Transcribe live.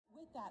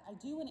that, I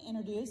do want to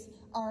introduce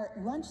our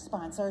lunch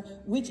sponsor,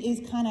 which is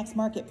CONNEX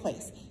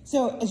Marketplace.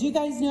 So as you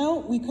guys know,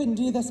 we couldn't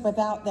do this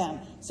without them.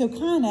 So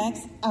CONNEX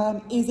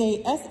is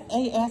a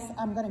SaaS,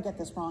 I'm going to get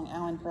this wrong,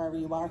 Alan, wherever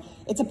you are.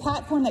 It's a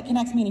platform that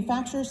connects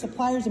manufacturers,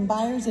 suppliers, and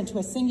buyers into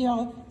a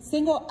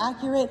single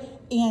accurate,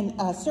 and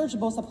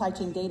searchable supply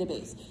chain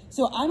database.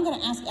 So I'm going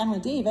to ask Alan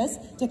Davis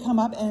to come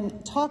up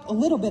and talk a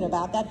little bit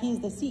about that. He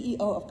is the CEO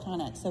of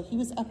CONNEX. So he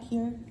was up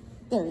here.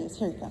 There he is.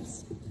 Here he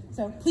comes.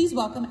 So please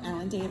welcome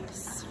Alan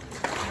Davis.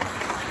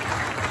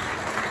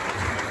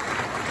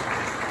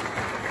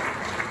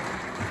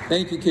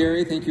 Thank you,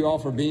 Carrie. Thank you all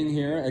for being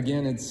here.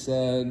 Again, it's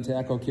to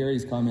echo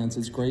Carrie's comments,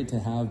 it's great to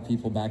have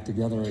people back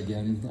together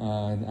again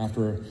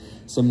after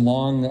some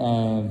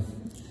long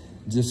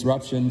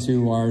disruption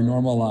to our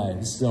normal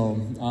lives. So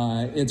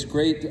it's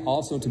great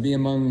also to be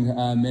among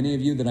many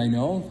of you that I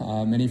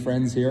know, many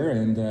friends here,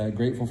 and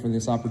grateful for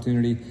this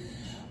opportunity.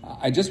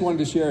 I just wanted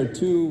to share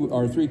 2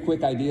 or 3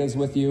 quick ideas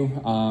with you.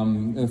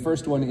 The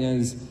first one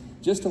is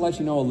just to let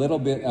you know a little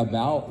bit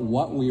about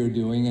what we are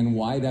doing and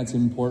why that's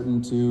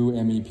important to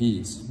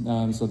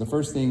MEPs. So the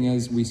first thing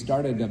is we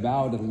started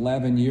about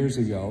 11 years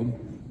ago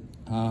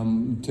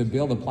to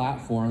build a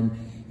platform.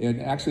 It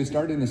actually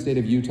started in the state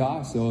of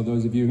Utah, so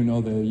those of you who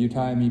know the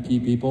Utah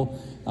MEP people,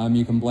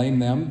 you can blame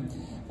them.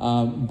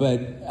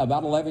 But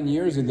about 11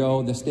 years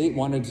ago, the state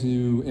wanted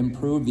to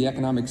improve the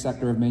economic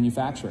sector of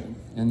manufacturing.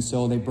 And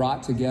so they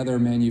brought together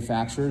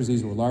manufacturers.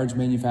 These were large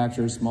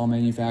manufacturers, small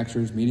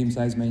manufacturers,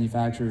 medium-sized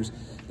manufacturers.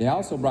 They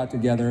also brought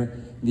together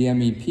the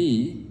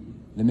MEP,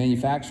 the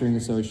Manufacturing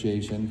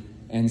Association,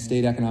 and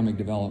State Economic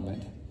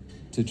Development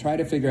to try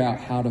to figure out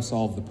how to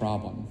solve the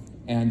problem.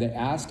 And they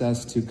asked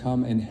us to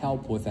come and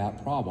help with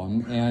that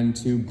problem and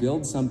to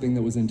build something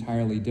that was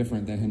entirely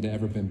different than had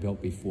ever been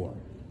built before.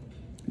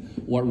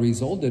 What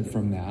resulted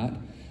from that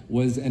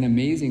was an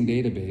amazing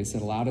database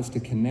that allowed us to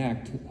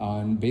connect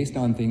based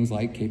on things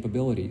like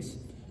capabilities,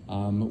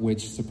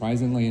 which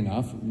surprisingly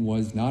enough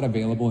was not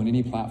available in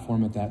any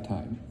platform at that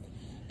time.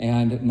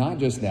 And not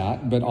just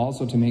that, but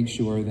also to make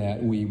sure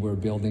that we were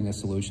building a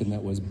solution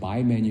that was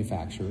by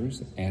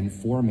manufacturers and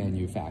for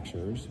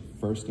manufacturers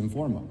first and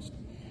foremost,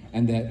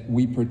 and that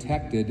we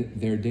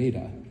protected their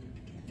data.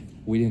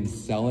 We didn't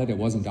sell it. It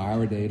wasn't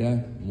our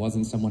data. It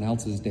wasn't someone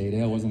else's data.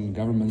 It wasn't the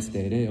government's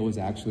data. It was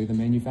actually the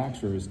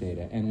manufacturer's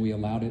data, and we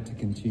allowed it to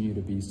continue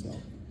to be so.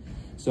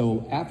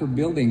 So after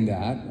building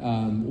that,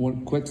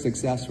 one quick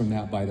success from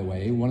that, by the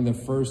way, one of the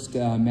first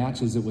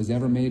matches that was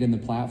ever made in the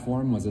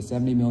platform was a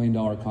 $70 million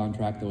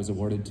contract that was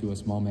awarded to a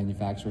small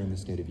manufacturer in the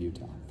state of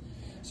Utah.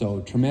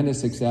 So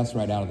tremendous success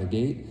right out of the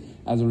gate.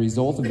 As a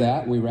result of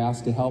that, we were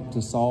asked to help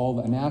to solve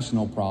a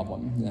national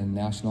problem, the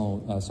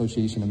National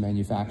Association of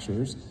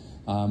Manufacturers.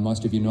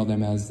 Most of you know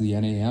them as the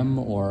NAM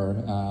or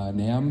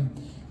NAM.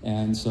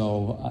 And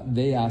so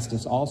they asked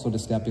us also to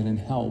step in and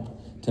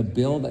help to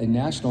build a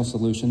national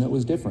solution that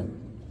was different.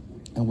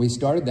 And we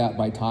started that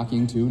by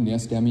talking to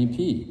NIST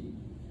MEP,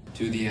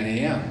 to the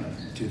NAM,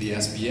 to the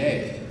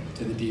SBA,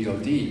 to the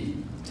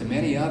DOD, to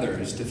many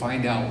others to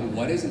find out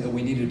what is it that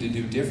we needed to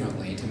do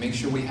differently to make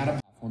sure we had a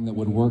platform that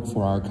would work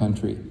for our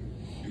country.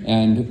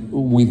 And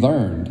we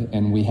learned,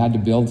 and we had to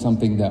build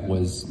something that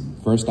was,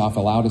 first off,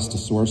 allowed us to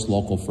source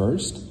local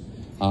first,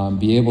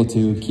 be able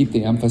to keep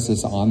the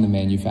emphasis on the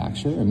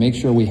manufacturer, and make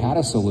sure we had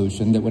a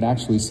solution that would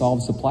actually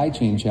solve supply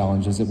chain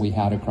challenges that we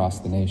had across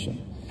the nation.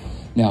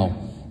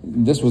 Now,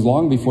 this was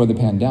long before the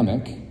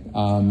pandemic,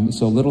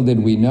 so little did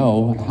we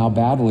know how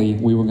badly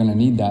we were going to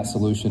need that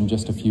solution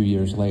just a few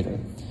years later.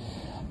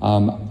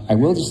 I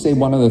will just say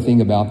one other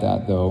thing about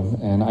that, though,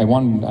 and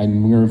I'm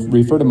going to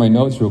refer to my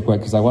notes real quick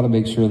because I want to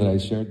make sure that I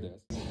shared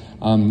this.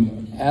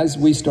 As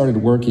we started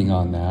working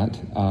on that,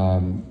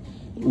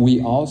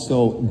 we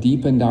also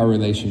deepened our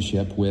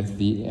relationship with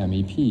the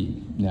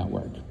MEP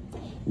network.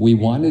 We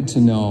wanted to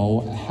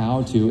know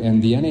how to,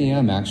 and the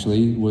NAM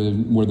actually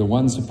were the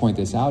ones to point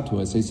this out to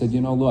us. They said, you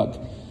know, look,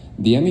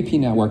 the MEP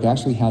network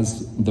actually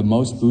has the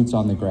most boots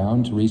on the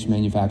ground to reach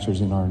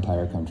manufacturers in our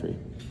entire country.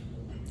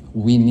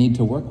 We need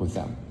to work with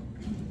them.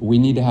 We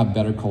need to have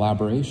better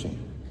collaboration.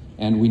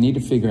 And we need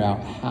to figure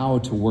out how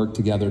to work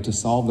together to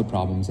solve the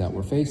problems that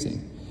we're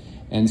facing.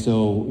 And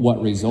so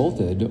what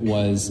resulted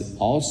was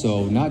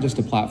also not just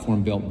a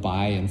platform built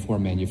by and for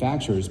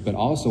manufacturers, but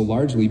also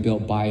largely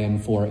built by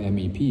and for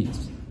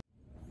MEPs.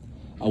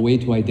 A way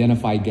to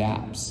identify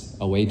gaps,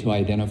 a way to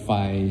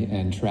identify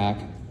and track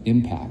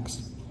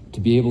impacts, to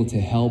be able to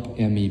help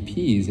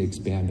MEPs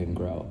expand and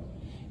grow.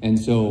 And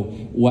so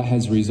what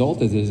has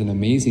resulted is an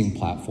amazing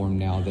platform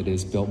now that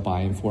is built by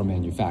and for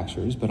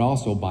manufacturers, but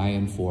also by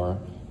and for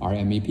our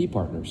MEP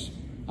partners.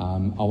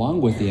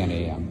 Along with the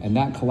NAM. And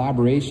that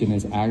collaboration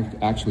is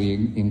actually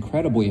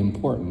incredibly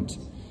important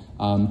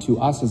to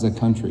us as a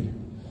country.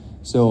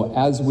 So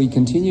as we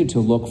continue to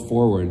look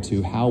forward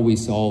to how we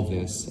solve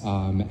this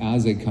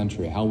as a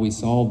country, how we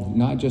solve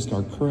not just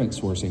our current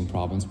sourcing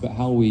problems, but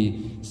how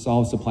we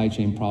solve supply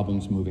chain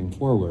problems moving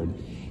forward,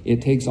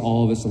 it takes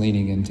all of us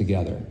leaning in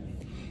together.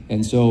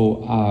 And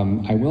so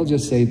I will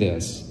just say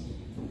this.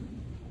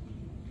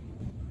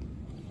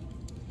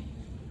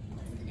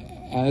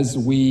 As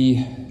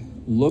we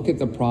look at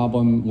the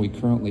problem we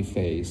currently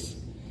face,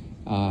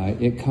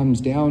 it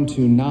comes down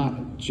to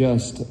not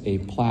just a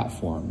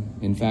platform.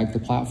 In fact, the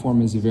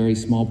platform is a very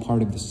small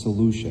part of the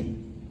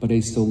solution, but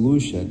a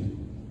solution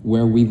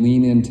where we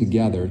lean in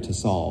together to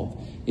solve.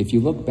 If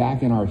you look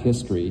back in our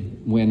history,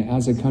 when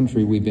as a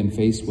country we've been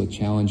faced with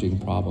challenging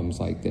problems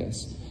like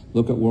this,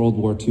 look at World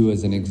War II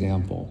as an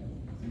example.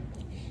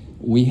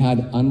 We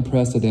had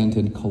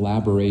unprecedented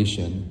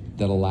collaboration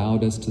that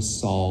allowed us to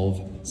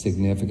solve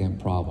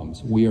significant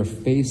problems. We are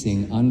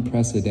facing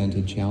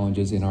unprecedented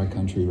challenges in our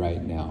country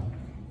right now.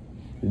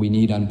 We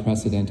need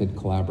unprecedented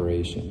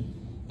collaboration.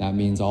 That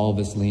means all of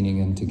us leaning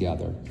in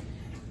together.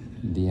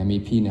 The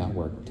MEP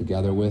network,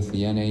 together with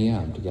the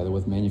NAM, together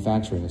with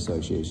manufacturing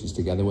associations,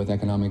 together with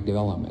economic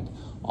development,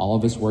 all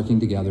of us working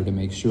together to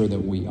make sure that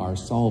we are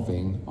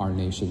solving our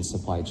nation's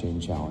supply chain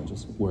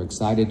challenges. We're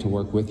excited to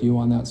work with you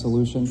on that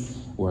solution.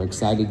 We're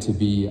excited to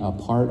be a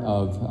part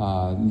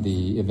of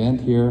the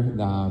event here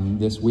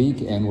this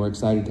week, and we're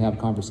excited to have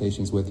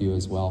conversations with you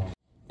as well.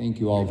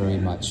 Thank you all very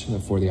much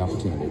for the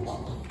opportunity.